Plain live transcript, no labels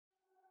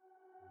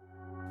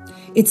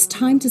It's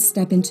time to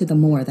step into the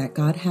more that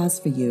God has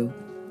for you.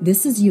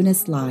 This is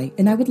Eunice Lai,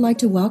 and I would like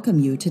to welcome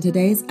you to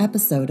today's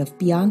episode of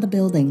Beyond the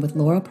Building with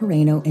Laura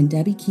Pereno and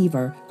Debbie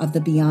Keever of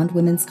the Beyond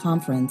Women's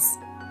Conference.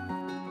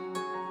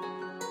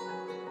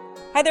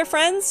 Hi there,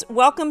 friends.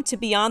 Welcome to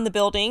Beyond the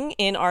Building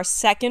in our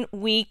second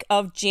week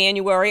of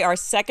January, our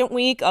second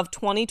week of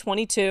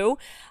 2022.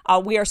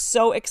 We are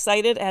so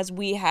excited as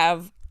we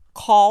have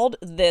called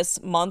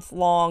this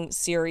month-long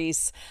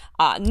series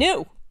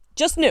new,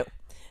 just new.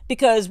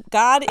 Because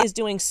God is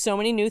doing so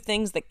many new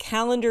things. The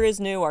calendar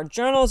is new. Our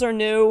journals are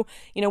new.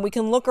 You know, we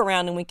can look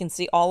around and we can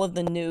see all of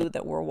the new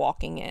that we're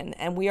walking in.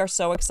 And we are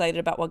so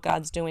excited about what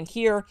God's doing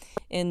here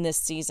in this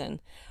season.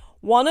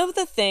 One of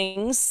the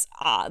things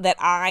that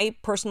I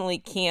personally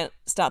can't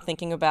stop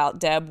thinking about,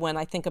 Deb, when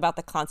I think about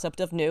the concept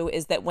of new,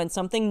 is that when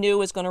something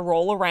new is going to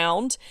roll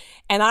around,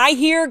 and I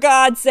hear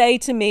God say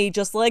to me,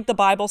 just like the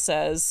Bible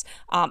says,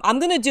 I'm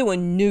going to do a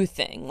new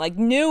thing. Like,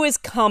 new is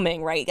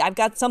coming, right? I've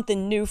got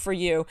something new for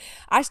you.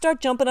 I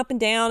start jumping up and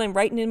down and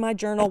writing in my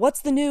journal,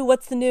 what's the new?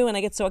 What's the new? And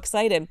I get so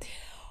excited.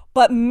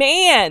 But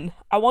man,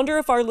 I wonder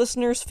if our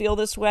listeners feel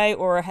this way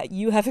or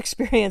you have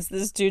experienced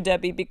this too,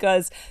 Debbie,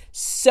 because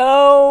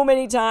so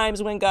many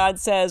times when God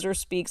says or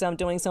speaks, I'm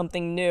doing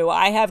something new,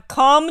 I have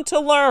come to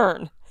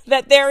learn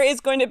that there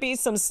is going to be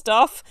some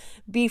stuff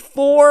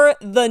before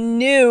the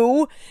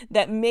new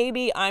that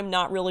maybe I'm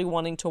not really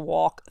wanting to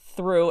walk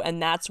through.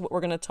 And that's what we're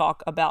going to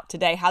talk about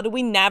today. How do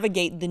we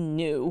navigate the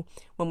new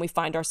when we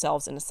find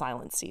ourselves in a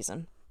silent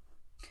season?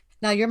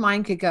 Now, your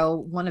mind could go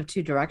one of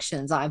two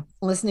directions. I'm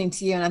listening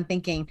to you and I'm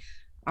thinking,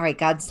 all right,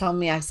 God's telling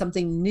me I have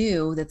something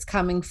new that's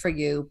coming for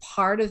you.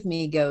 Part of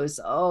me goes,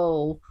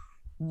 oh,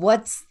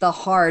 what's the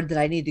hard that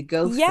I need to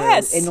go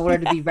through in order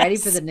to be ready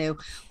for the new?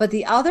 But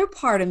the other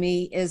part of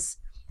me is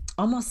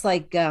almost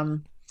like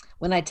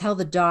when I tell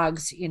the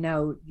dogs, you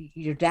know,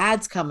 your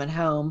dad's coming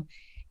home,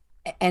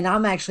 and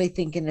I'm actually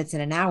thinking it's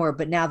in an hour,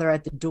 but now they're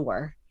at the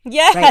door.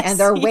 Yes. Right. And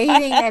they're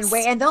waiting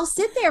and they'll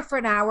sit there for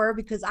an hour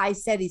because I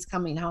said he's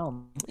coming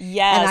home.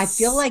 Yes. And I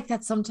feel like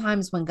that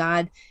sometimes when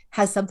God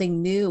has something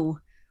new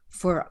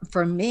for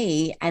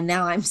me, and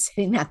now I'm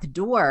sitting at the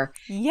door,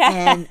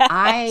 and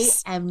I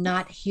am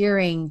not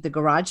hearing the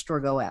garage door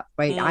go out,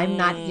 right? I'm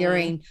not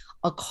hearing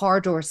a car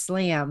door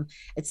slam.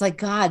 It's like,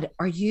 God,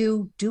 are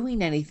you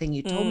doing anything?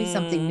 You told me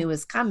something new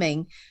is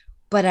coming,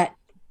 but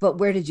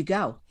where did you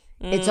go?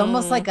 It's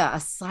almost like a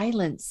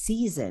silent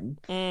season.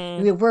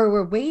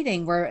 We're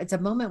waiting, where it's a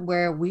moment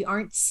where we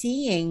aren't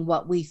seeing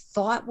what we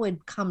thought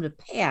would come to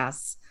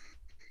pass,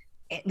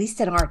 at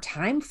least in our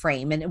time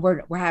frame. And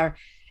we're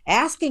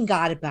asking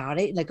God about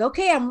it. Like,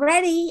 okay, I'm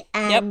ready.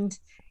 And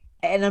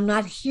I'm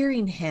not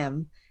hearing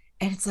him.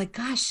 And it's like,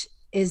 gosh,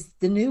 is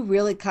the new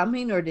really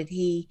coming? Or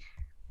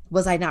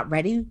was I not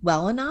ready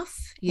well enough?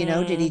 You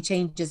know, did he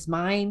change his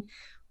mind?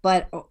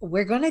 But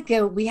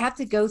we have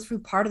to go through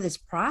part of this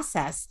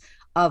process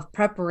of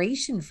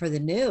preparation for the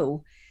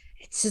new.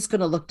 It's just going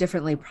to look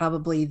differently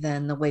probably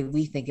than the way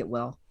we think it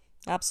will.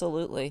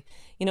 Absolutely.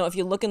 You know, if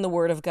you look in the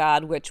Word of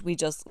God, which we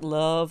just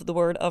love the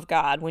Word of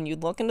God, when you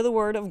look into the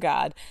Word of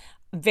God,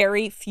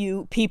 very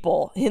few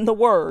people in the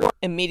Word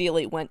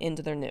immediately went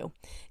into their new.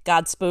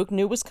 God spoke,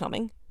 new was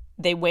coming.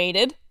 They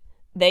waited.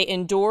 They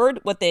endured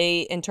what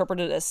they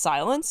interpreted as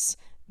silence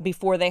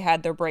before they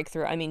had their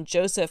breakthrough. I mean,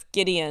 Joseph,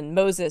 Gideon,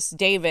 Moses,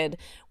 David,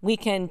 we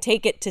can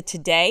take it to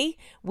today.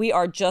 We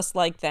are just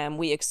like them.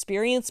 We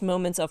experience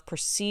moments of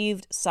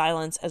perceived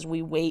silence as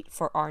we wait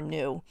for our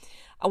new.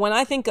 When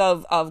I think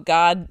of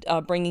God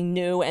bringing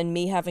new and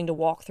me having to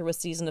walk through a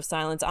season of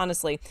silence,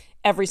 honestly,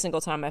 every single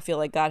time I feel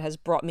like God has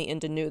brought me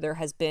into new, there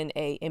has been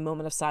a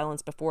moment of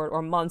silence before it,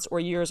 or months or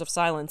years of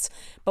silence.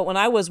 But when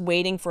I was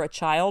waiting for a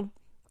child,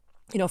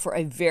 you know, for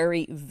a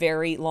very,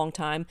 very long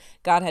time,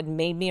 God had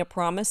made me a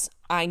promise.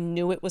 I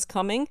knew it was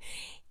coming.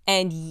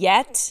 And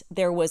yet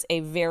there was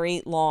a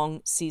very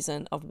long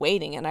season of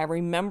waiting. And I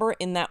remember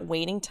in that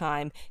waiting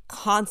time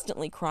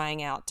constantly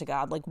crying out to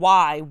God, like,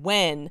 why,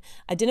 when?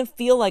 I didn't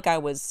feel like I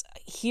was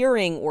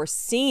hearing or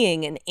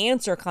seeing an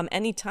answer come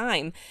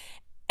anytime.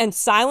 And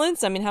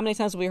silence, I mean, how many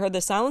times have we heard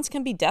this? Silence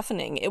can be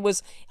deafening. It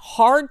was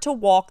hard to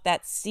walk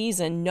that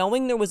season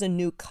knowing there was a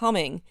new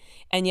coming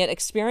and yet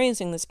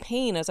experiencing this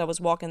pain as I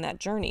was walking that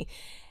journey.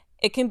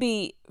 It can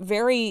be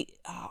very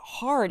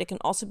hard. It can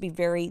also be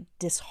very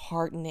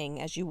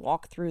disheartening as you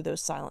walk through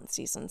those silent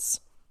seasons.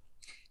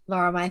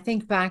 Laura, when I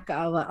think back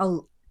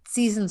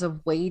seasons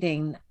of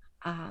waiting,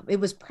 it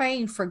was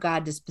praying for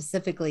God to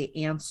specifically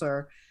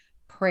answer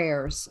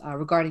prayers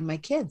regarding my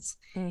kids.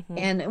 Mm-hmm.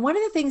 And one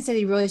of the things that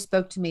he really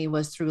spoke to me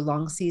was through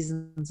long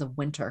seasons of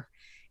winter.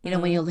 You know,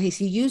 when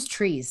he used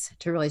trees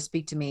to really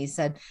speak to me. He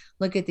said,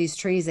 look at these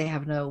trees. They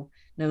have no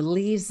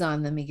leaves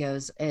on them. He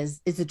goes, is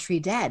the tree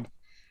dead?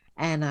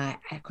 And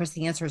of course,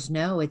 the answer is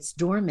no, it's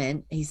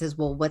dormant. He says,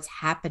 well, what's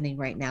happening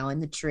right now in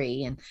the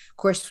tree? And of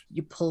course,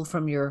 you pull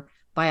from your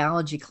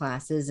biology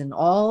classes and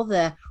all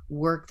the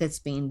work that's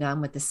being done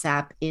with the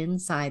sap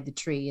inside the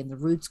tree and the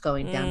roots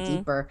going down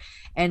deeper.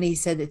 And he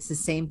said, it's the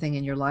same thing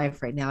in your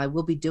life right now. I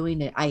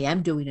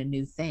am doing a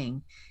new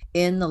thing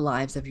in the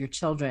lives of your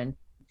children.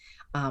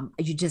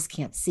 You just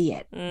can't see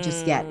it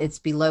just yet. It's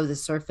below the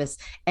surface.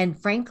 And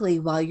frankly,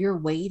 while you're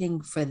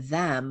waiting for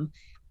them,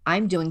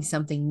 I'm doing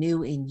something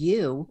new in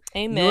you.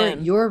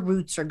 Amen. Your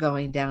roots are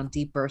going down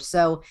deeper.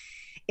 So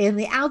in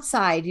the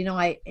outside,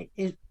 I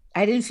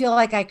didn't feel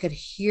like I could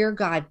hear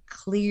God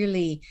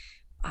clearly,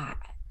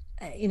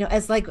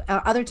 as like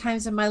other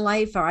times in my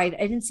life, or I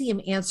didn't see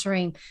him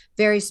answering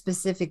very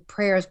specific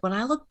prayers. When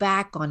I look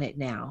back on it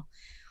now,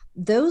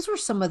 those were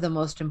some of the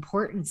most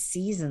important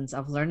seasons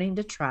of learning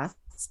to trust.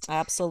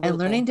 Absolutely. And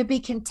learning to be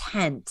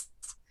content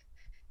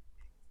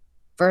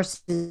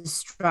versus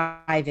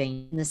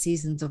striving in the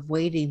seasons of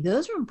waiting.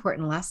 Those are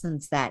important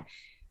lessons that,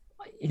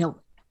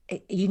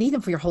 you need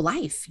them for your whole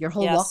life. Your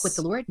whole walk with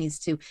the Lord needs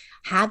to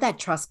have that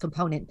trust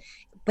component.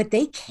 But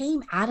they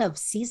came out of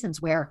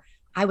seasons where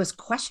I was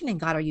questioning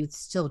God, are you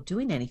still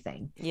doing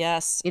anything?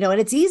 Yes. And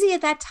it's easy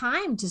at that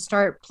time to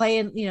start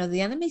playing,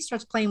 the enemy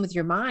starts playing with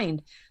your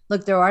mind.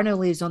 Look, there are no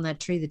leaves on that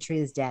tree. The tree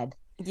is dead.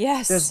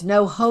 Yes. There's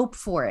no hope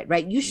for it,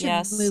 right? You should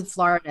move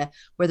Florida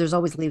where there's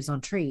always leaves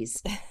on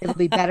trees. It'll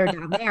be better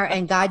down there.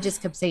 And God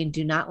just kept saying,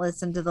 do not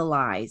listen to the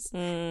lies.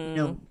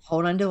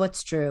 Hold on to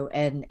what's true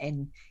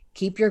and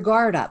keep your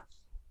guard up.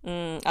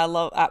 I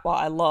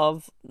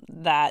love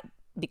that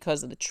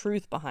because of the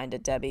truth behind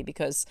it, Debbie,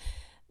 because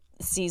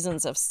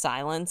seasons of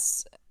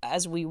silence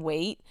as we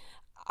wait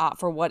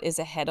for what is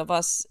ahead of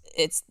us,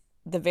 it's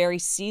the very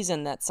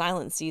season, that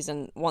silent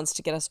season, wants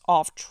to get us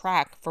off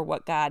track for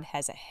what God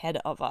has ahead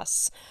of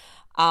us.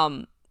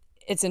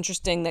 It's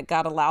interesting that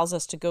God allows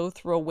us to go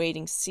through a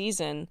waiting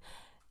season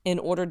in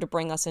order to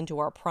bring us into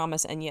our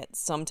promise, and yet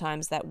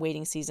sometimes that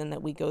waiting season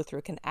that we go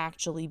through can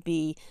actually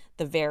be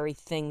the very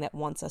thing that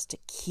wants us to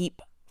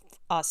keep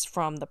us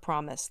from the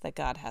promise that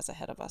God has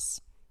ahead of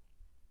us.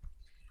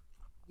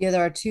 Yeah,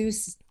 there are two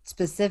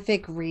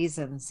specific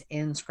reasons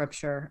in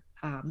Scripture,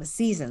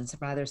 seasons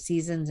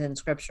in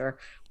Scripture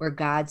where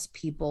God's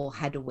people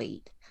had to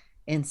wait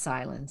in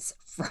silence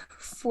for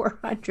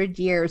 400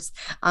 years.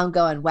 I'm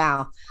going,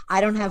 wow,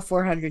 I don't have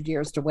 400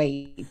 years to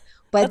wait.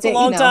 But that's a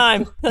long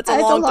time. That's a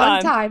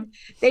long time.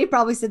 They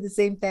probably said the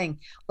same thing.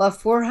 Well,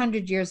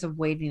 400 years of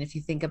waiting, if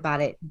you think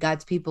about it,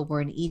 God's people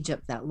were in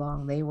Egypt that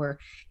long. They were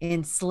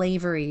in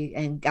slavery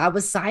and God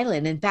was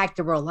silent. In fact,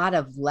 there were a lot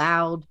of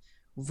loud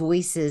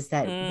voices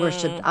that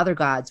worshiped other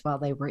gods while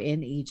they were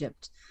in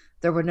Egypt.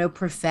 There were no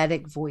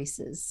prophetic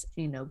voices,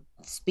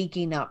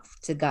 speaking up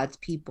to God's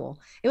people.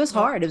 It was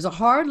hard. It was a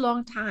hard,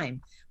 long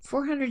time,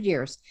 400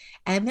 years.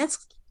 And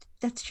that's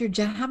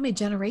how many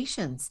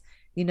generations,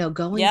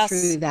 going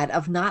through that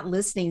of not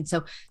listening.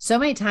 So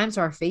many times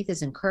our faith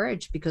is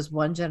encouraged because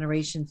one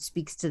generation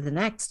speaks to the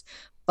next.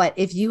 But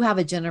if you have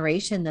a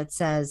generation that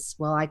says,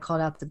 well, I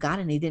called out to God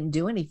and he didn't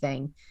do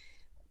anything,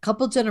 a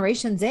couple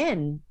generations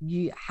in,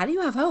 how do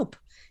you have hope,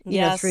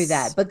 through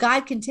that? But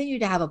God continued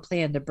to have a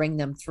plan to bring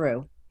them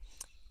through.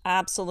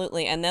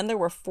 Absolutely. And then there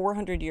were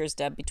 400 years,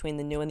 Deb, between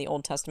the New and the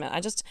Old Testament.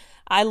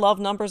 I love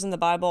numbers in the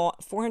Bible,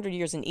 400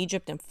 years in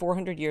Egypt and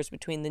 400 years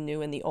between the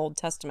New and the Old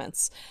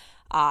Testaments.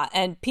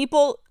 And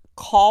people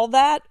call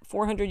that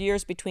 400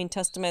 years between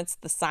testaments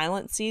the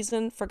silent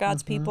season for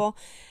God's people.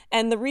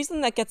 And the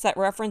reason that gets that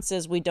reference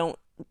is we don't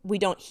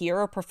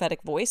hear a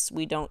prophetic voice.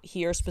 We don't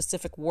hear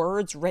specific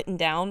words written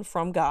down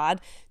from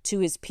God to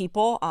his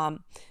people.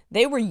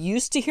 They were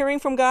used to hearing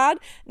from God.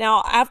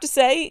 Now, I have to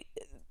say,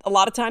 a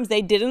lot of times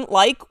they didn't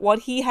like what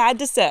he had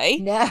to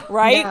say,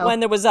 right? No. When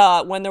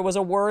there was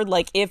a word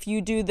like, if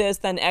you do this,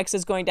 then X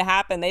is going to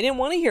happen. They didn't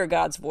want to hear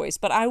God's voice.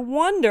 But I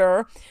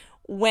wonder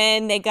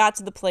when they got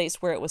to the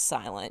place where it was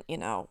silent,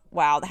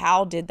 wow,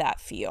 how did that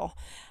feel?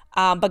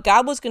 But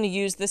God was going to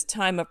use this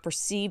time of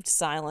perceived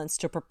silence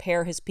to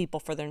prepare his people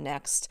for their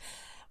next.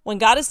 When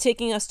God is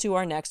taking us to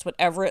our next,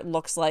 whatever it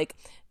looks like,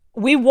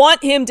 we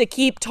want him to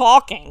keep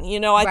talking.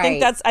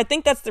 I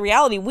think that's the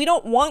reality. We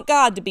don't want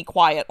God to be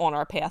quiet on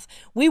our path.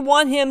 We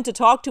want him to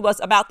talk to us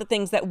about the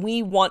things that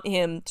we want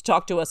him to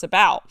talk to us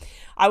about.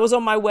 I was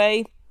on my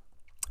way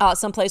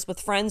someplace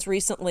with friends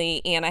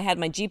recently, and I had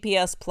my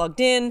GPS plugged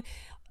in.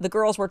 The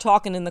girls were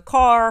talking in the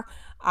car.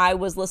 I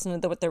was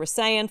listening to what they were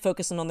saying,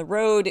 focusing on the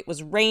road. It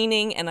was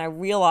raining, and I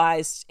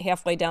realized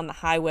halfway down the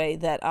highway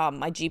that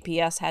my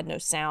GPS had no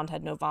sound,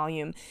 had no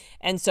volume.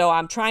 And so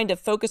I'm trying to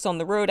focus on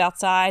the road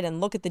outside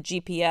and look at the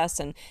GPS.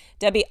 And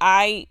Debbie,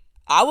 I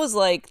was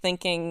like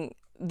thinking,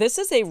 this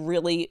is a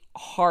really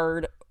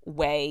hard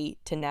way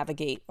to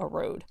navigate a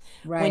road.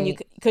 Right.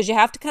 Because you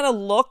have to kind of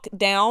look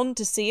down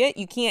to see it.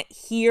 You can't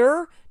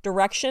hear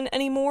direction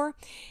anymore.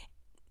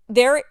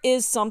 There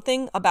is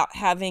something about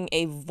having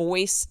a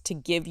voice to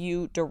give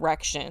you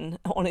direction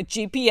on a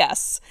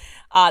GPS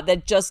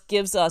that just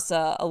gives us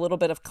a little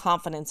bit of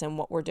confidence in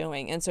what we're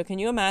doing. And so can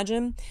you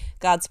imagine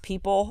God's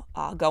people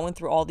going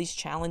through all these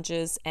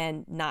challenges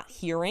and not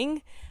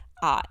hearing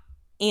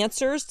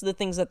answers to the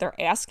things that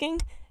they're asking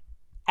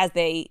as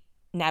they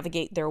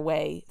navigate their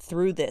way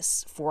through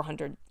this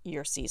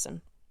 400-year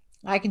season?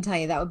 I can tell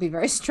you that would be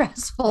very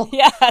stressful.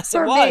 Yes,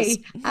 for it was.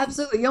 Me.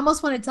 Absolutely. You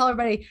almost want to tell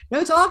everybody,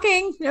 no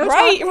talking,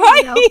 right, talking.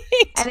 Right.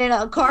 And in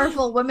a car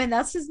full of women,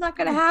 that's just not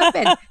going to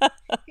happen.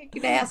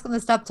 You're going to ask them to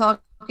stop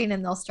talking talking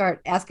and they'll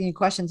start asking you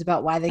questions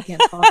about why they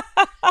can't talk.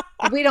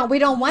 We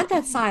don't want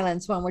that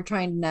silence when we're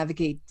trying to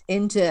navigate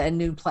into a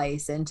new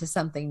place, into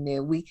something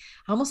new. We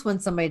almost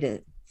want somebody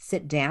to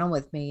sit down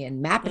with me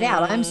and map it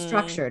out. I'm Mm,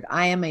 structured.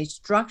 I am a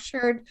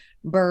structured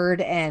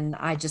bird, and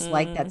I just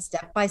like that mm,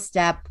 step by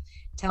step.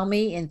 Tell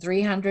me in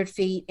 300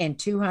 feet, in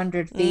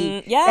 200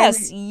 feet,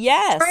 yes, then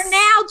turn yes,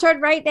 now,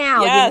 turn right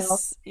now,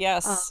 yes,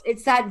 yes.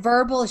 it's that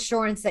verbal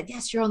assurance that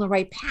yes, you're on the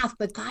right path,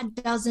 but God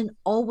doesn't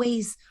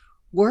always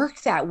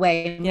work that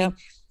way. I Yep. mean,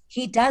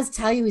 he does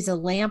tell you he's a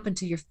lamp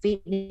unto your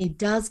feet, and he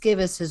does give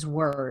us his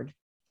word.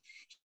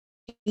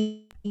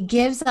 He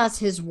gives us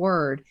his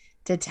word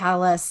to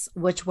tell us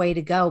which way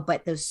to go,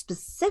 but those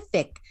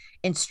specific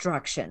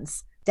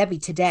instructions, Debbie,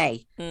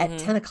 today at Mm-hmm.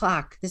 10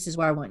 o'clock, this is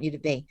where I want you to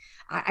be.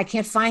 I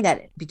can't find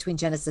that between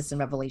Genesis and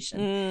Revelation.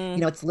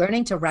 Mm, It's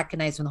learning to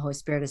recognize when the Holy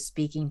Spirit is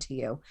speaking to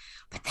you.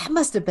 But that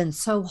must have been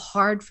so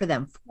hard for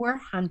them,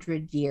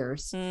 400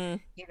 years. mm,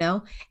 You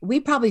know, we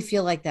probably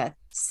feel like that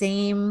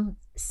same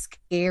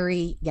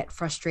scary yet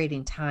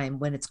frustrating time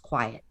when it's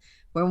quiet,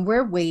 when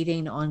we're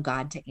waiting on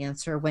God to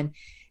answer, when,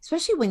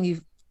 especially when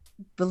you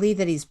believe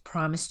that he's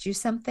promised you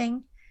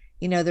something.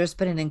 There's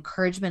been an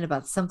encouragement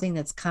about something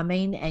that's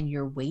coming and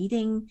you're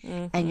waiting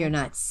and mm-hmm. you're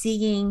not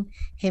seeing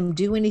him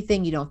do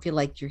anything. You don't feel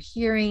like you're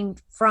hearing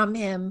from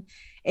him.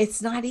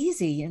 It's not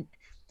easy. And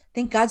I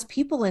think God's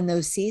people in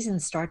those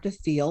seasons start to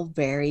feel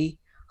very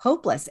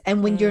hopeless.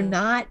 And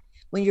Mm,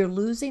 when you're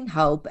losing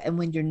hope and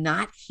when you're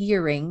not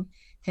hearing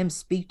him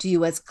speak to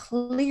you as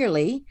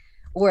clearly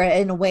or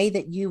in a way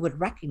that you would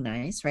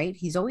recognize, right?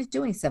 He's always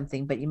doing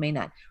something, but you may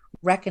not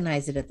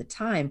recognize it at the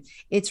time.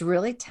 It's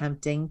really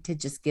tempting to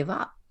just give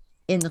up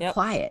in the yep.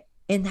 quiet,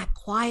 in that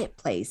quiet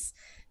place.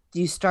 Do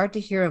you start to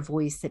hear a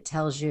voice that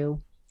tells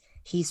you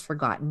he's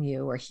forgotten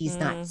you or he's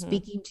not Mm-hmm.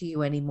 speaking to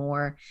you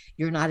anymore?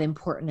 You're not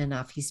important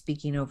enough. He's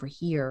speaking over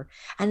here.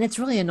 And it's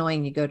really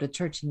annoying. You go to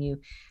church and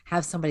you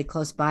have somebody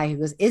close by who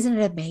goes, "Isn't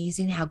it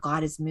amazing how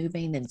God is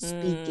moving and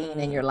speaking?"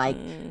 And you're like,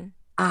 Mm-hmm.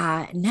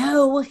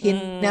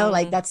 no,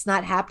 like Mm, that's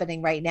not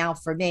happening right now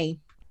for me.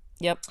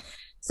 yep.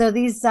 So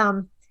these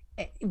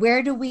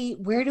where do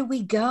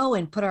we go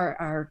and put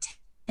our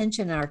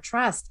attention and our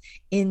trust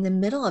in the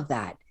middle of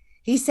that?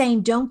 He's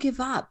saying, don't give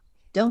up.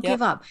 Don't Yep.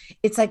 give up.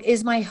 It's like,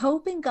 is my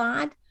hope in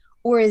God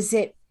or is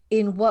it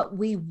in what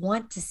we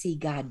want to see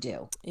God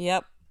do?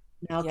 Yep.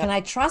 Now, can Yep.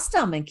 I trust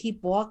him and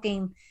keep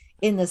walking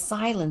in the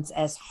silence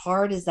as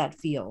hard as that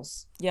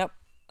feels? Yep.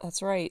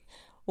 That's right.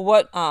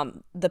 What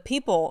the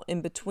people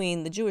in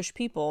between, the Jewish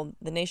people,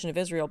 the nation of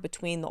Israel,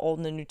 between the Old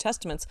and the New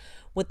Testaments,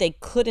 what they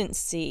couldn't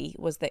see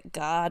was that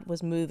God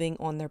was moving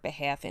on their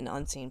behalf in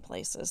unseen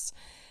places.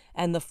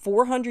 And the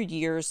 400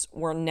 years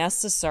were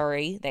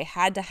necessary. They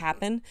had to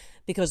happen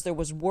because there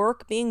was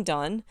work being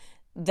done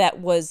that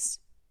was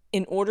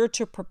in order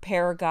to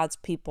prepare God's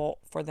people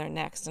for their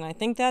next. And I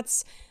think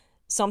that's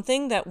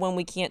something that when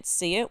we can't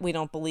see it, we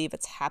don't believe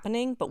it's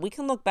happening. But we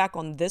can look back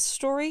on this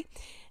story,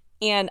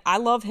 and I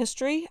love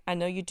history. I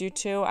know you do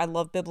too. I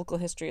love biblical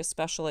history,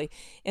 especially.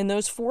 In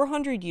those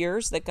 400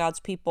 years that God's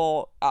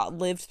people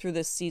lived through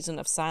this season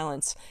of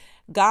silence,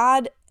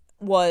 God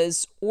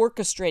was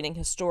orchestrating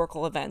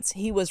historical events.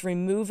 He was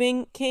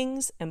removing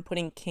kings and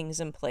putting kings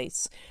in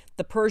place.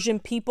 The Persian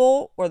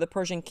people, or the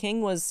Persian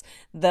king, was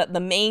the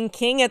main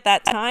king at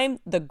that time.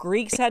 The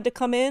Greeks had to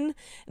come in.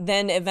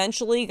 Then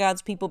eventually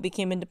God's people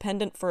became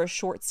independent for a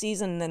short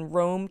season, and then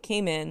Rome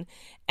came in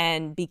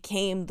and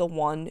became the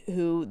one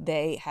who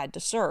they had to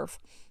serve.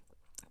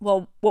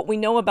 Well, what we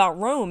know about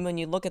Rome, when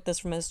you look at this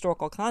from a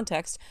historical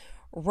context,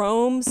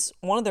 Rome's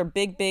one of their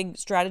big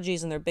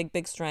strategies and their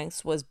big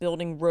strengths was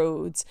building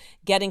roads,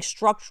 getting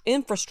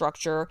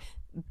infrastructure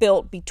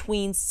built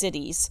between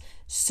cities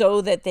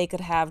so that they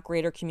could have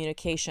greater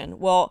communication.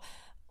 Well,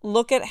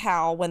 look at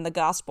how when the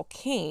gospel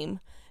came,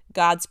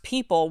 God's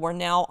people were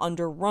now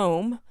under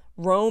Rome.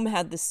 Rome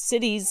had the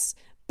cities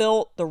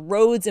built, the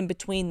roads in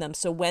between them.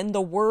 So when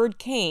the word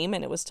came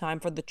and it was time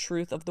for the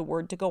truth of the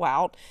word to go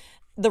out,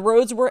 the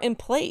roads were in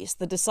place.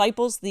 The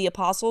disciples, the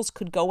apostles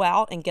could go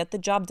out and get the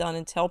job done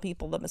and tell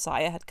people the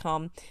Messiah had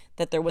come,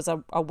 that there was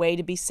a way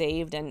to be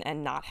saved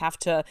and not have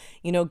to,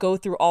 go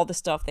through all the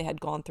stuff they had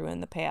gone through in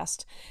the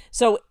past.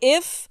 So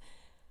if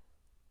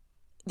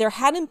there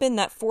hadn't been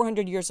that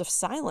 400 years of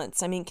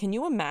silence, I mean, can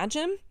you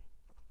imagine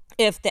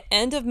if the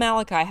end of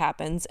Malachi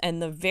happens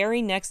and the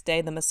very next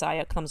day the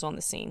Messiah comes on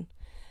the scene?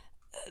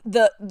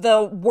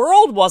 The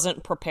world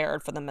wasn't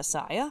prepared for the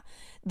Messiah.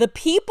 The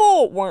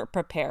people weren't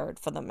prepared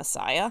for the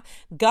Messiah.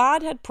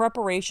 God had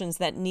preparations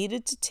that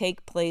needed to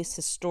take place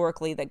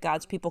historically that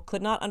God's people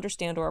could not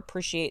understand or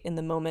appreciate in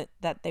the moment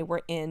that they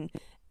were in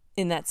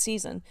that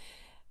season.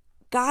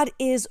 God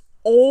is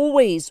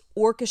always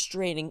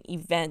orchestrating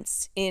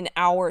events in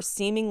our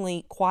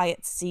seemingly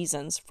quiet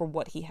seasons for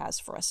what he has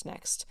for us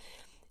next.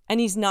 And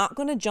he's not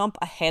going to jump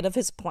ahead of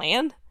his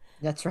plan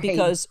That's right.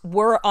 because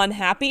we're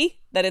unhappy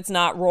that it's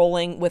not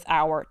rolling with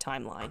our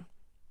timeline.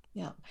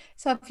 Yeah.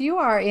 So if you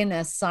are in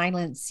a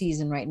silent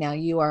season right now,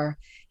 you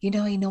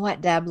know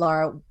what, Deb,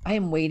 Laura, I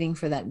am waiting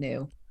for that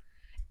new.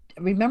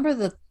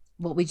 Remember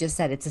what we just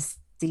said. It's a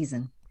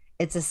season.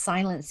 It's a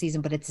silent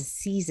season, but it's a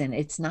season.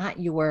 It's not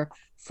your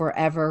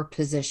forever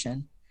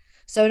position.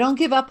 So don't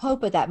give up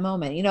hope at that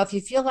moment. If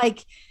you feel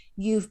like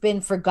you've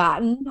been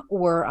forgotten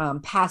or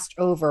passed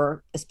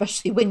over,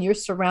 especially when you're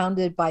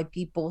surrounded by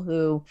people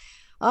who,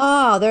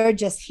 oh, they're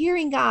just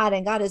hearing God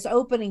and God is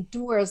opening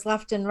doors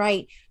left and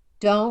right.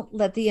 Don't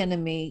let the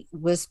enemy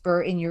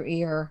whisper in your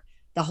ear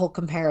the whole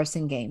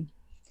comparison game.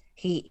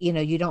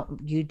 You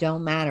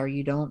don't matter.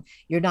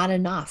 You're not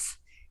enough.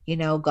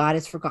 God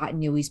has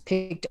forgotten you. He's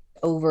picked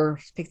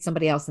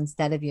somebody else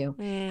instead of you.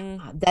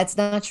 That's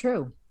not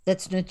true.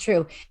 That's not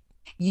true.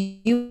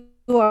 You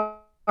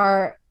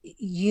are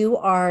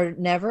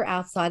never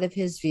outside of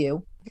his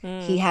view.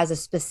 He has a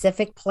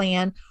specific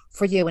plan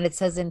for you. And it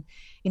says in,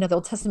 the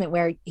Old Testament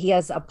where he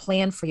has a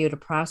plan for you to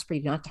prosper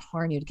you, not to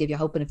harm you, to give you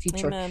hope in the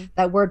future. Amen.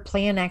 That word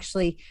plan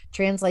actually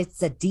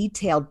translates a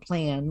detailed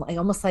plan, like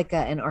almost like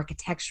an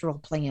architectural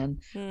plan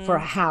for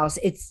a house.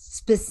 It's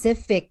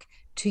specific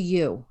to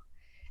you.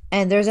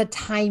 And there's a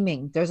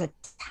timing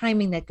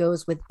that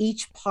goes with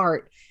each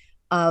part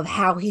of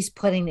how he's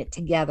putting it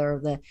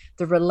together,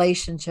 the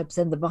relationships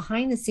and the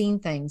behind the scene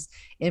things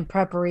in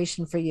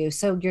preparation for you.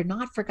 So you're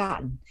not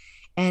forgotten.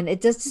 And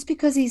it does, just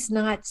because he's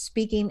not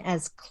speaking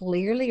as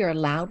clearly or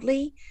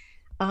loudly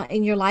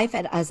in your life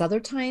as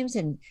other times,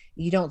 and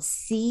you don't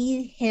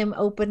see him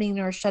opening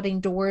or shutting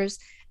doors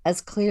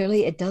as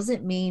clearly, it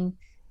doesn't mean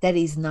that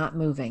he's not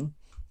moving.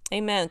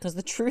 Amen. Because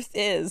the truth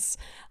is,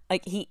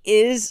 like, he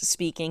is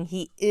speaking,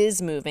 he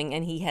is moving,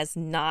 and he has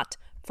not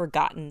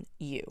forgotten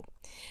you.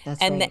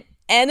 That's and right.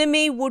 The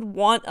enemy would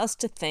want us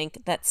to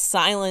think that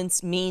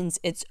silence means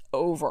it's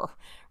over,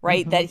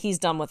 right? That he's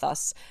done with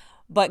us.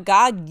 But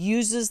God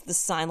uses the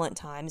silent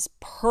times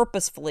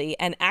purposefully.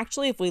 And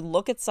actually, if we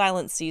look at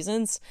silent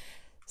seasons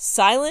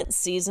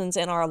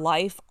in our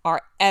life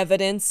are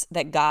evidence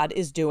that God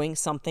is doing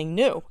something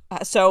new.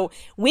 So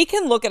we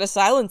can look at a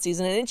silent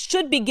season and it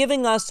should be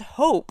giving us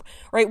hope,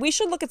 right? We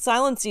should look at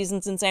silent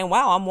seasons and saying,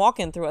 wow, I'm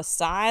walking through a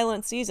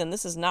silent season.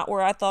 This is not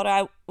where I thought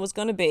I was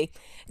going to be.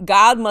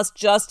 God must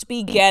just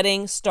be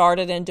getting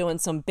started and doing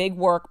some big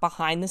work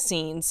behind the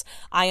scenes.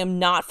 I am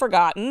not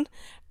forgotten.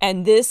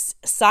 And this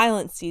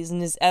silent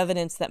season is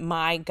evidence that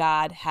my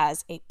God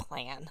has a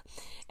plan.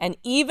 And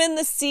even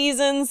the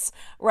seasons,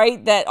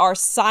 right, that are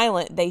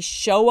silent, they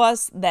show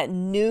us that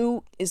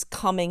new is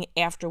coming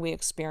after we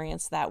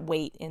experience that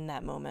wait in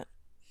that moment.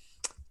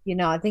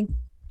 I think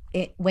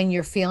when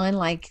you're feeling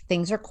like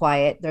things are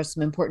quiet, there's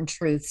some important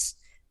truths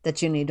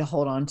that you need to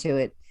hold on to.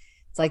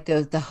 It's like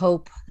the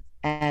hope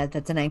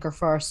that's an anchor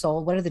for our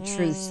soul. What are the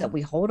truths that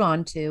we hold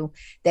on to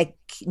that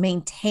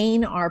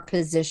maintain our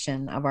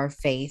position of our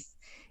faith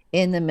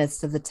in the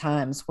midst of the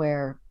times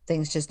where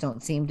things just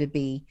don't seem to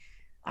be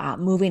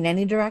moving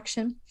any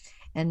direction?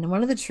 And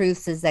one of the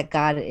truths is that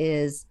God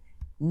is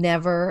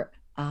never,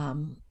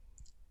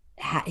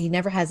 he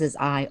never has his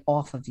eye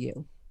off of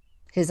you.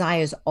 His eye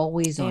is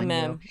always on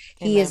you.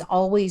 He is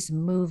always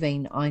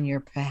moving on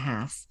your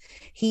behalf.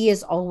 He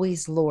is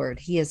always Lord.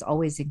 He is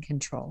always in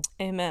control.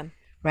 Amen.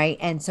 Right.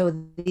 And so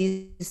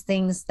these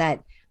things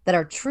that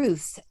are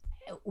truths,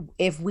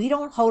 if we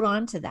don't hold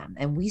on to them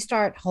and we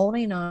start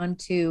holding on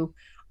to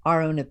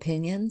our own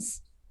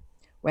opinions,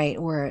 right,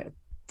 or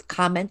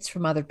comments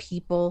from other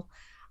people,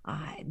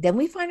 then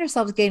we find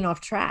ourselves getting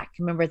off track.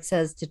 Remember, it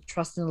says to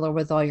trust in the Lord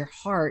with all your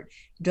heart.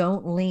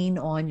 Don't lean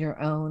on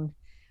your own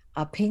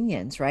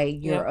opinions,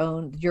 right?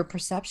 Your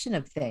perception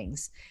of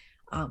things.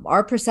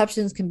 Our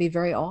perceptions can be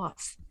very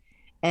off.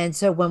 And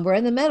so when we're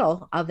in the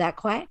middle of that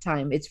quiet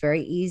time, it's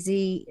very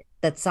easy,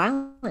 that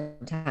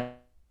silent time,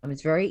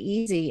 it's very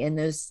easy in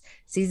those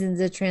seasons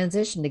of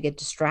transition to get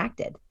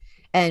distracted.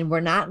 And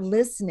we're not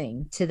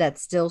listening to that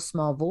still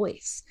small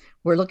voice.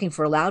 We're looking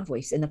for a loud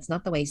voice, and that's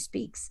not the way he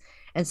speaks.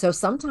 And so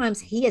sometimes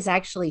he is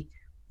actually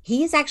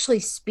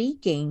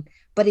speaking,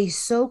 but he's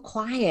so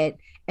quiet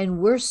and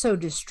we're so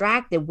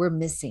distracted, we're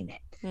missing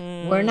it.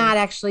 We're not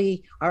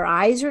actually, our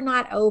eyes are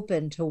not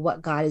open to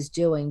what God is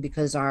doing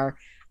because our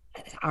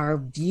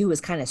view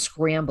is kind of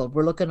scrambled.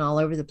 We're looking all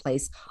over the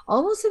place,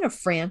 almost in a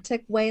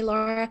frantic way,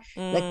 Laura,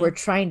 like we're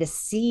trying to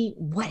see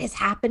what is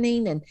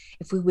happening. And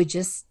if we would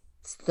just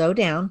slow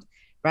down,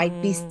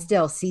 right? Be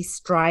still, cease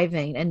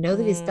striving, and know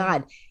that he's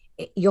God.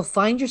 You'll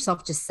find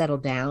yourself just settle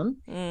down.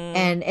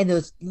 And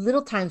those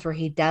little times where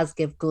he does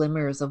give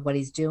glimmers of what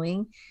he's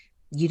doing,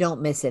 you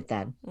don't miss it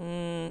then.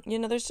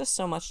 There's just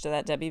so much to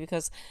that, Debbie,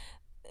 because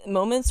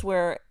moments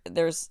where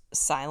there's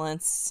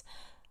silence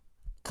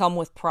come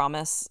with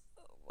promise.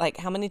 Like,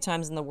 how many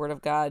times in the Word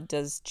of God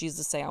does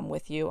Jesus say, I'm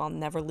with you, I'll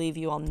never leave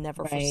you, I'll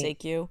never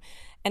forsake you?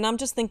 And I'm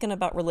just thinking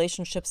about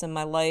relationships in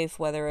my life,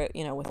 whether,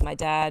 with my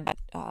dad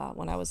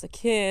when I was a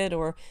kid,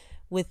 or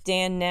with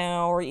Dan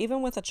now, or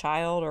even with a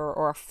child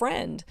or a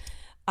friend.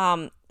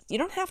 You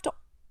don't have to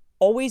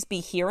always be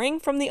hearing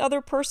from the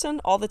other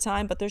person all the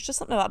time, but there's just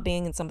something about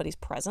being in somebody's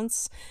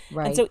presence.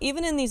 Right. And so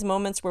even in these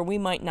moments where we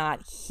might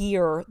not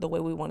hear the way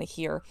we want to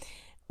hear,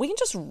 we can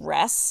just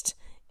rest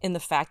in the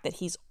fact that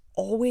he's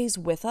always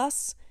with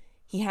us.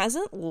 He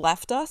hasn't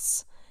left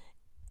us.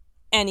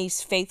 and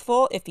he's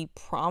faithful. If he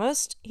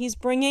promised he's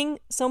bringing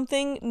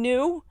something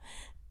new,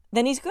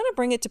 then he's going to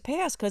bring it to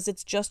pass because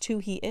it's just who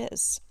he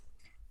is.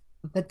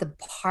 But the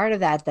part of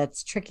that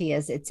that's tricky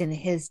is it's in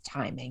his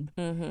timing.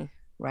 Mm-hmm.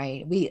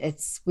 Right. We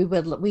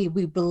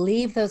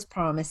believe those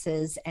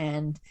promises,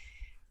 and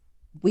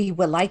we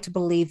would like to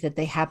believe that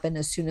they happen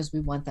as soon as we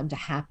want them to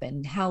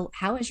happen.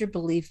 How is your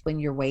belief when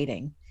you're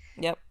waiting?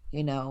 Yep.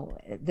 You know,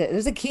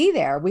 there's a key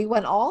there. We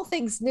want all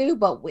things new,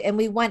 and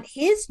we want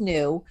his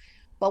new,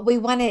 but we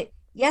want it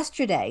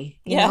yesterday.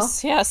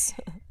 Yes.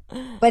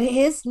 But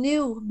his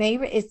new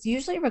it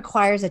usually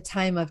requires a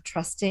time of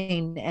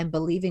trusting and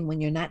believing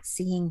when you're not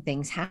seeing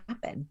things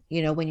happen,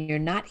 when you're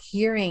not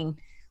hearing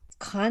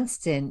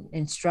constant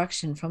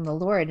instruction from the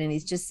Lord. And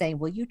he's just saying,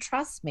 will you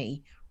trust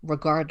me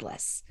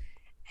regardless?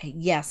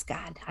 Yes,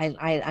 God,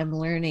 I'm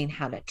learning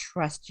how to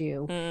trust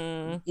you,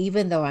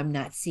 even though I'm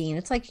not seeing.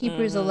 It's like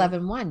Hebrews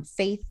 11:1.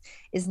 Faith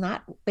is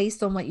not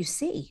based on what you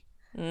see,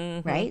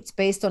 right? It's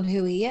based on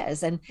who he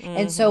is.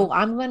 And so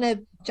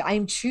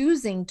I'm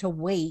choosing to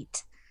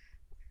wait,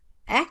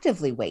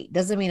 actively wait.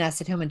 Doesn't mean I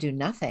sit home and do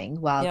nothing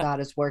while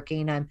God is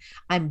working.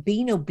 I'm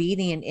being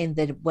obedient in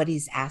what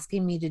he's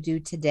asking me to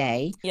do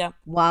today.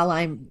 While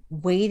I'm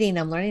waiting,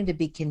 I'm learning to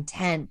be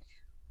content,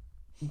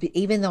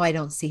 even though I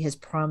don't see his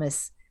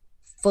promise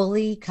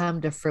fully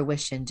come to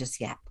fruition just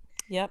yet.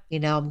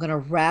 I'm going to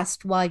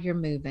rest while you're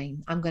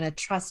moving. I'm going to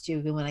trust you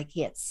even when I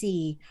can't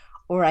see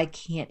or I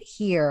can't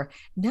hear,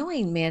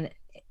 knowing, man,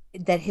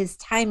 that his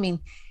timing,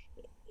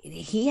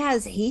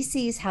 he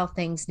sees how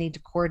things need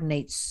to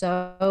coordinate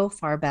so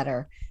far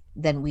better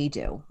than we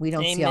do. We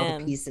don't see all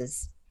the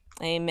pieces.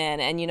 Amen.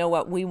 And you know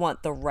what? We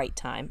want the right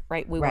time,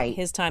 right? We want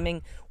his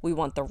timing. We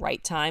want the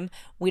right time.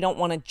 We don't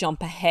want to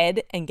jump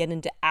ahead and get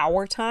into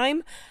our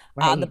time.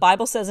 The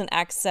Bible says in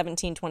Acts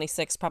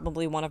 17:26,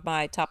 probably one of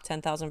my top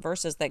 10,000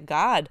 verses, that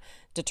God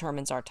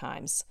determines our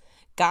times.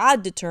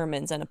 God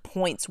determines and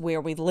appoints where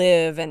we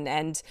live,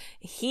 and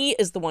he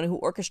is the one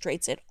who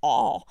orchestrates it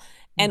all.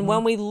 And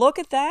when we look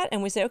at that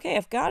and we say, okay,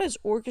 if God is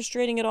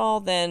orchestrating it all,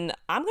 then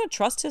I'm going to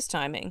trust his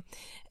timing,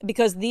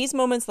 because these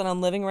moments that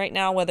I'm living right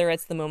now, whether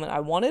it's the moment I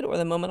wanted or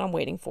the moment I'm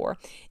waiting for,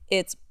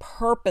 it's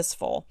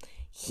purposeful.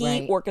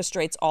 He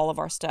orchestrates all of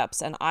our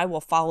steps, and I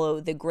will follow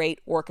the great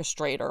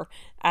orchestrator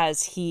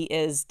as he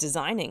is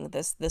designing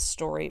this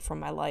story from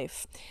my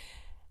life.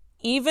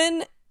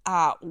 Even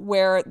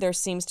where there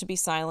seems to be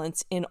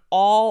silence in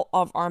all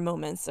of our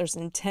moments, there's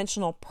an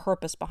intentional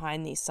purpose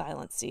behind these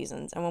silent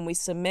seasons. And when we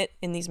submit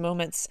in these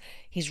moments,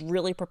 he's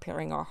really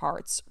preparing our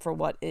hearts for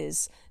what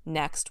is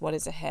next, what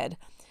is ahead.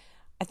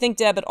 I think,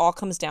 Deb, it all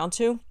comes down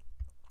to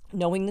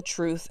knowing the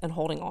truth and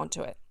holding on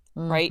to it,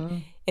 right?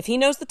 If he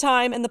knows the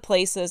time and the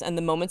places and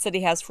the moments that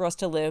he has for us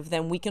to live,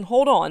 then we can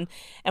hold on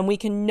and we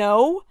can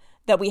know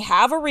that we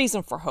have a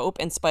reason for hope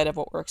in spite of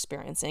what we're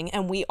experiencing,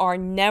 and we are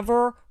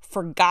never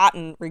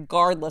forgotten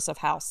regardless of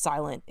how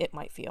silent it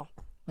might feel.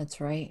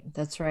 That's right.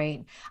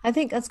 I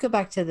think let's go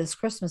back to this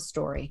Christmas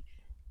story,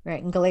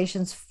 right? In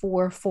Galatians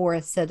 4:4,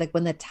 it said, like,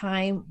 when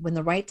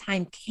the right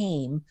time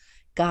came,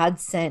 God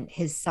sent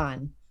his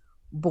son,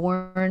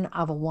 born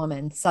of a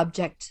woman,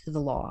 subject to the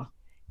law.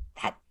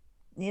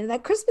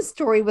 That Christmas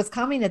story was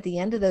coming at the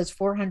end of those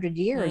 400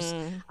 years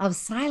of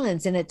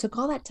silence. And it took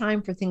all that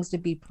time for things to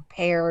be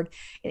prepared.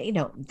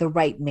 The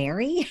right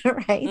Mary,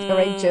 right? The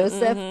right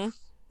Joseph,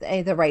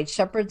 the right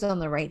shepherds on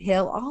the right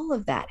hill. All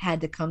of that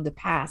had to come to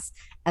pass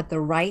at the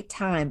right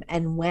time.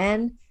 And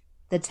when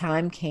the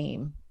time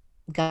came,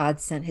 God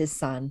sent his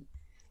son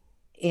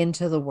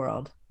into the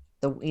world.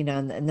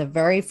 And the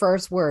very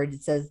first word,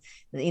 it says,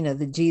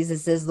 that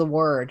Jesus is the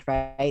word,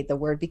 right? The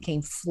word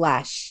became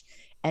flesh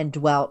and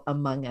dwelt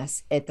among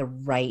us at the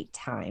right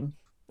time.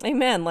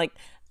 Amen. Like,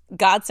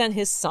 God sent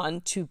his son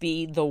to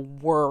be the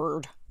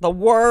word. The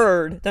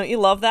word. Don't you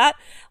love that?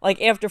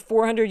 Like, after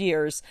 400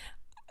 years,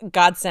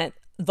 God sent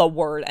the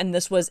word. And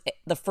this was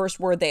the first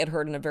word they had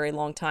heard in a very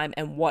long time.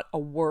 And what a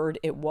word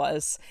it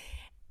was.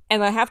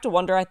 And I have to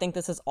wonder, I think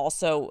this is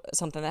also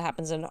something that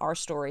happens in our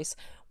stories.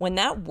 When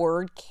that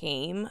word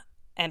came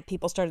and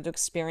people started to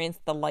experience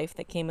the life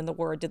that came in the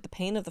word, did the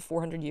pain of the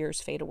 400 years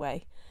fade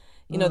away?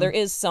 There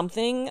is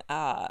something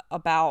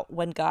about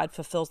when God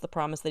fulfills the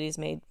promise that he's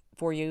made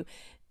for you.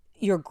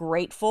 You're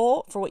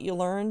grateful for what you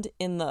learned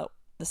in the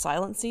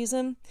silent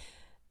season.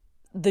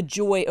 The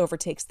joy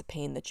overtakes the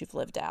pain that you've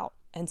lived out.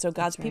 And so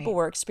God's people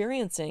were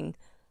experiencing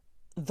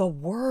the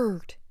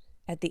word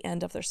at the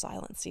end of their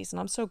silent season.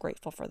 I'm so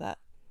grateful for that.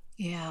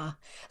 Yeah.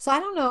 So I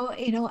don't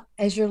know,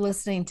 as you're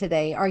listening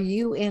today, are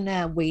you in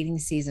a waiting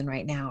season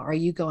right now? Are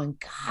you going,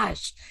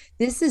 gosh,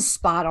 this is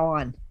spot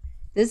on?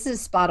 This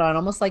is spot on,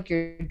 almost like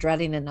you're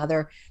dreading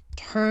another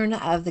turn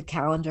of the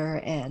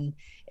calendar. And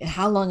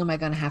how long am I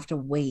going to have to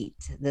wait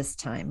this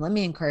time? Let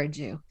me encourage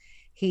you.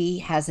 He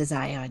has his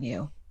eye on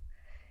you.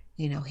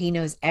 He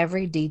knows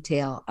every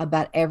detail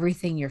about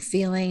everything you're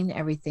feeling,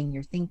 everything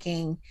you're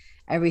thinking,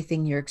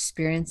 everything you're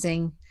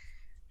experiencing,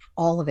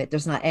 all of it.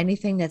 There's not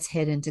anything that's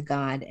hidden to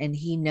God. And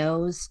he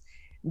knows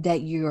that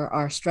you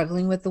are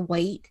struggling with the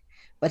weight,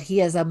 but he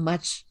has a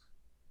much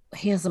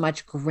he has a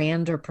much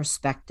grander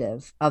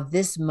perspective of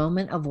this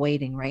moment of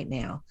waiting right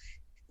now,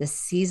 the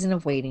season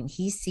of waiting.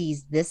 He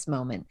sees this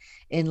moment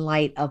in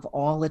light of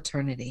all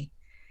eternity.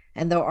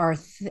 And there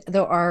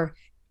are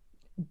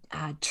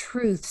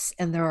truths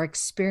and there are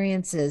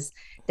experiences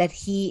that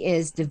he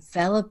is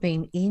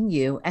developing in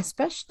you,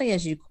 especially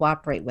as you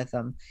cooperate with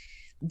him,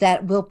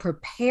 that will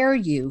prepare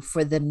you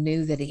for the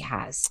new that he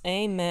has.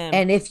 Amen.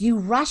 And if you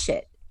rush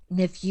it, and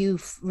if you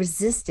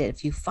resist it,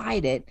 if you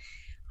fight it,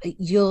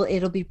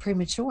 it'll be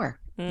premature.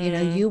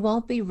 You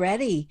won't be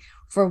ready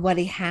for what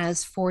he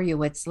has for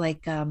you. It's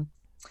like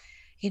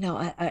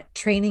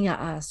training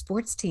a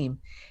sports team.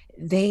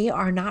 They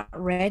are not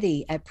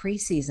ready at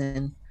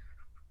preseason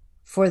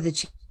for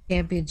the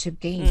championship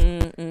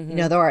game.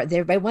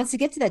 Everybody wants to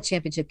get to that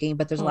championship game,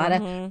 but there's a lot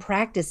of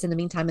practice in the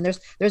meantime. And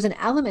there's an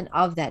element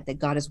of that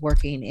God is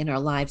working in our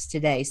lives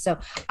today. So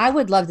I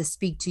would love to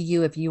speak to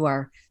you if you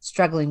are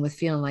struggling with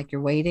feeling like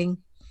you're waiting.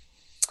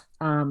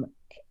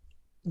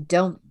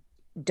 Don't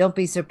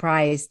be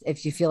surprised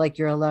if you feel like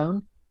you're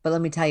alone, but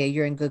let me tell you,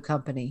 you're in good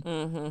company.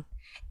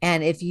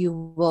 And if you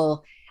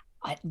will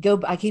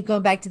I keep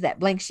going back to that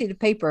blank sheet of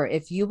paper.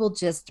 If you will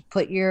just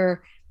put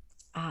your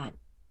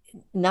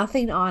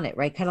nothing on it,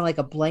 right? Kind of like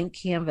a blank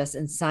canvas,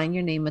 and sign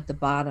your name at the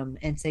bottom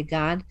and say,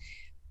 God,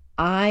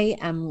 I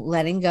am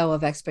letting go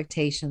of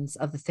expectations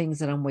of the things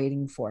that I'm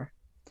waiting for.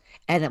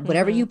 And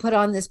whatever you put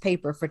on this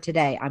paper for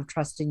today, I'm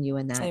trusting you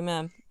in that.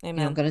 Amen.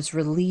 I'm going to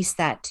release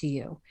that to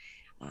you.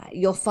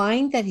 You'll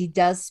find that he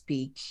does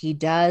speak. He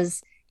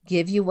does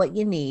give you what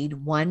you need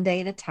one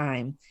day at a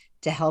time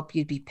to help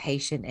you be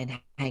patient and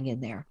hang in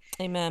there.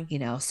 Amen.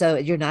 So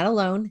you're not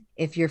alone.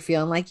 If you're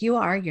feeling like you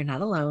are, you're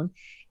not alone.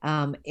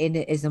 And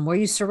it is the more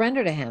you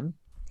surrender to him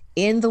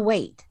in the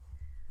wait,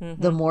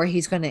 the more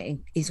he's going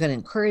to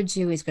encourage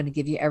you. He's going to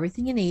give you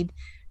everything you need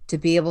to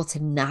be able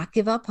to not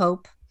give up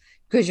hope,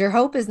 because your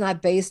hope is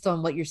not based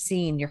on what you're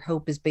seeing. Your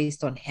hope is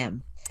based on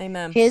him.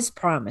 Amen. His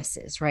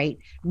promises, right?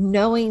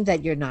 Knowing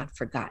that you're not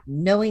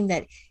forgotten, knowing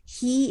that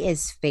he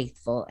is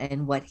faithful,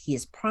 and what he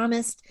has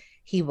promised,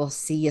 he will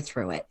see you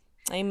through it.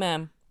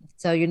 Amen.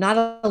 So you're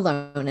not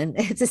alone, and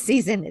it's a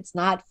season. It's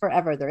not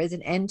forever. There is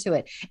an end to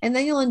it. And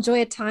then you'll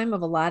enjoy a time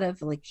of a lot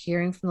of like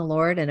hearing from the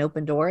Lord and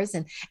open doors.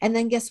 And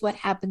then guess what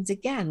happens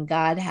again?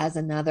 God has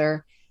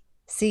another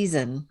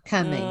season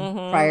coming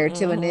prior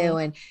to a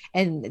new.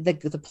 And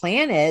the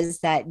plan is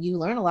that you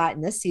learn a lot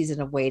in this season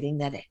of waiting,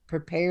 that it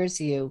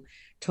prepares you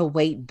to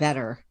wait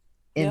better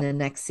in the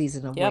next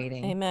season of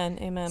waiting. Amen.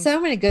 Amen. So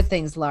many good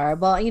things, Laura.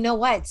 Well, you know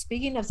what?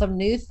 Speaking of some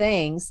new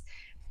things,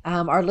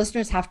 our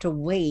listeners have to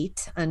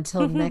wait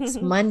until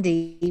next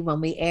Monday when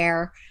we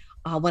air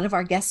one of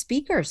our guest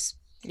speakers.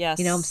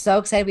 Yes. I'm so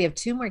excited. We have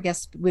two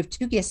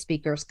guest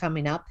speakers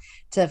coming up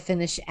to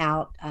finish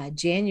out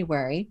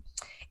January.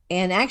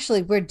 And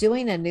actually, we're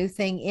doing a new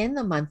thing in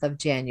the month of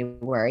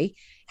January,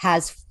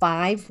 has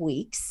 5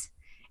 weeks.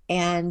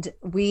 And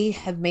we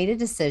have made a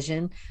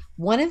decision.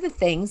 One of the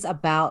things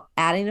about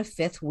adding a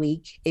 5th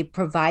week, it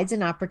provides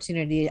an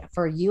opportunity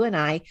for you and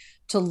I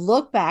to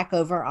look back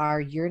over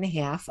our year and a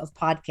half of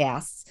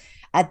podcasts.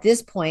 At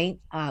this point,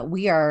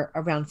 we are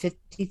around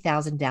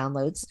 50,000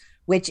 downloads,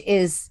 which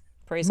is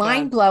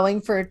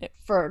mind-blowing for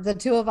the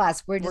two of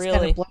us. We're just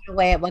kind of blown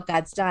away at what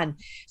God's done.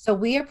 So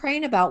we are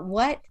praying about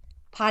what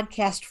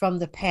podcast from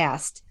the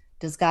past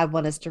does God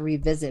want us to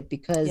revisit,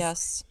 because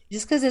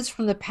just because it's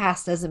from the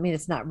past doesn't mean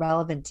it's not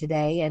relevant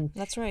today. And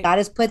that's right. God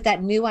has put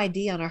that new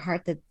idea on our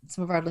heart that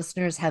some of our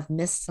listeners have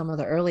missed some of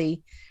the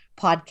early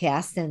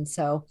podcasts. And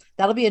so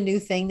that'll be a new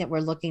thing that we're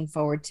looking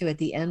forward to at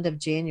the end of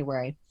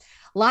January.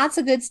 Lots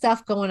of good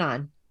stuff going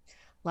on.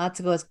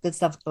 Good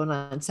stuff going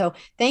on. So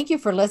thank you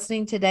for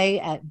listening today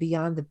at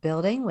Beyond the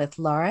Building with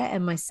Laura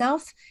and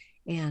myself.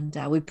 And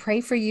we pray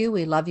for you.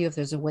 We love you. If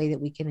there's a way that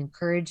we can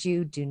encourage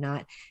you, do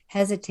not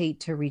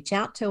hesitate to reach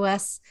out to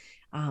us.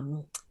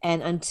 And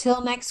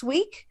until next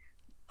week,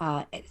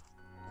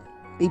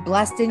 be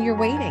blessed in your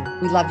waiting.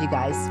 We love you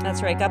guys.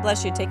 That's right. God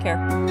bless you. Take care.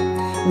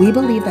 We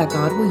believe that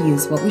God will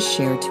use what was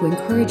shared to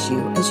encourage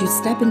you as you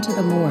step into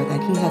the more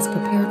that he has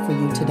prepared for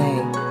you today.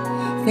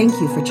 Thank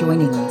you for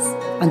joining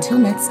us. Until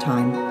next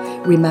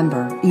time,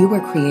 remember, you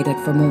were created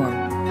for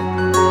more.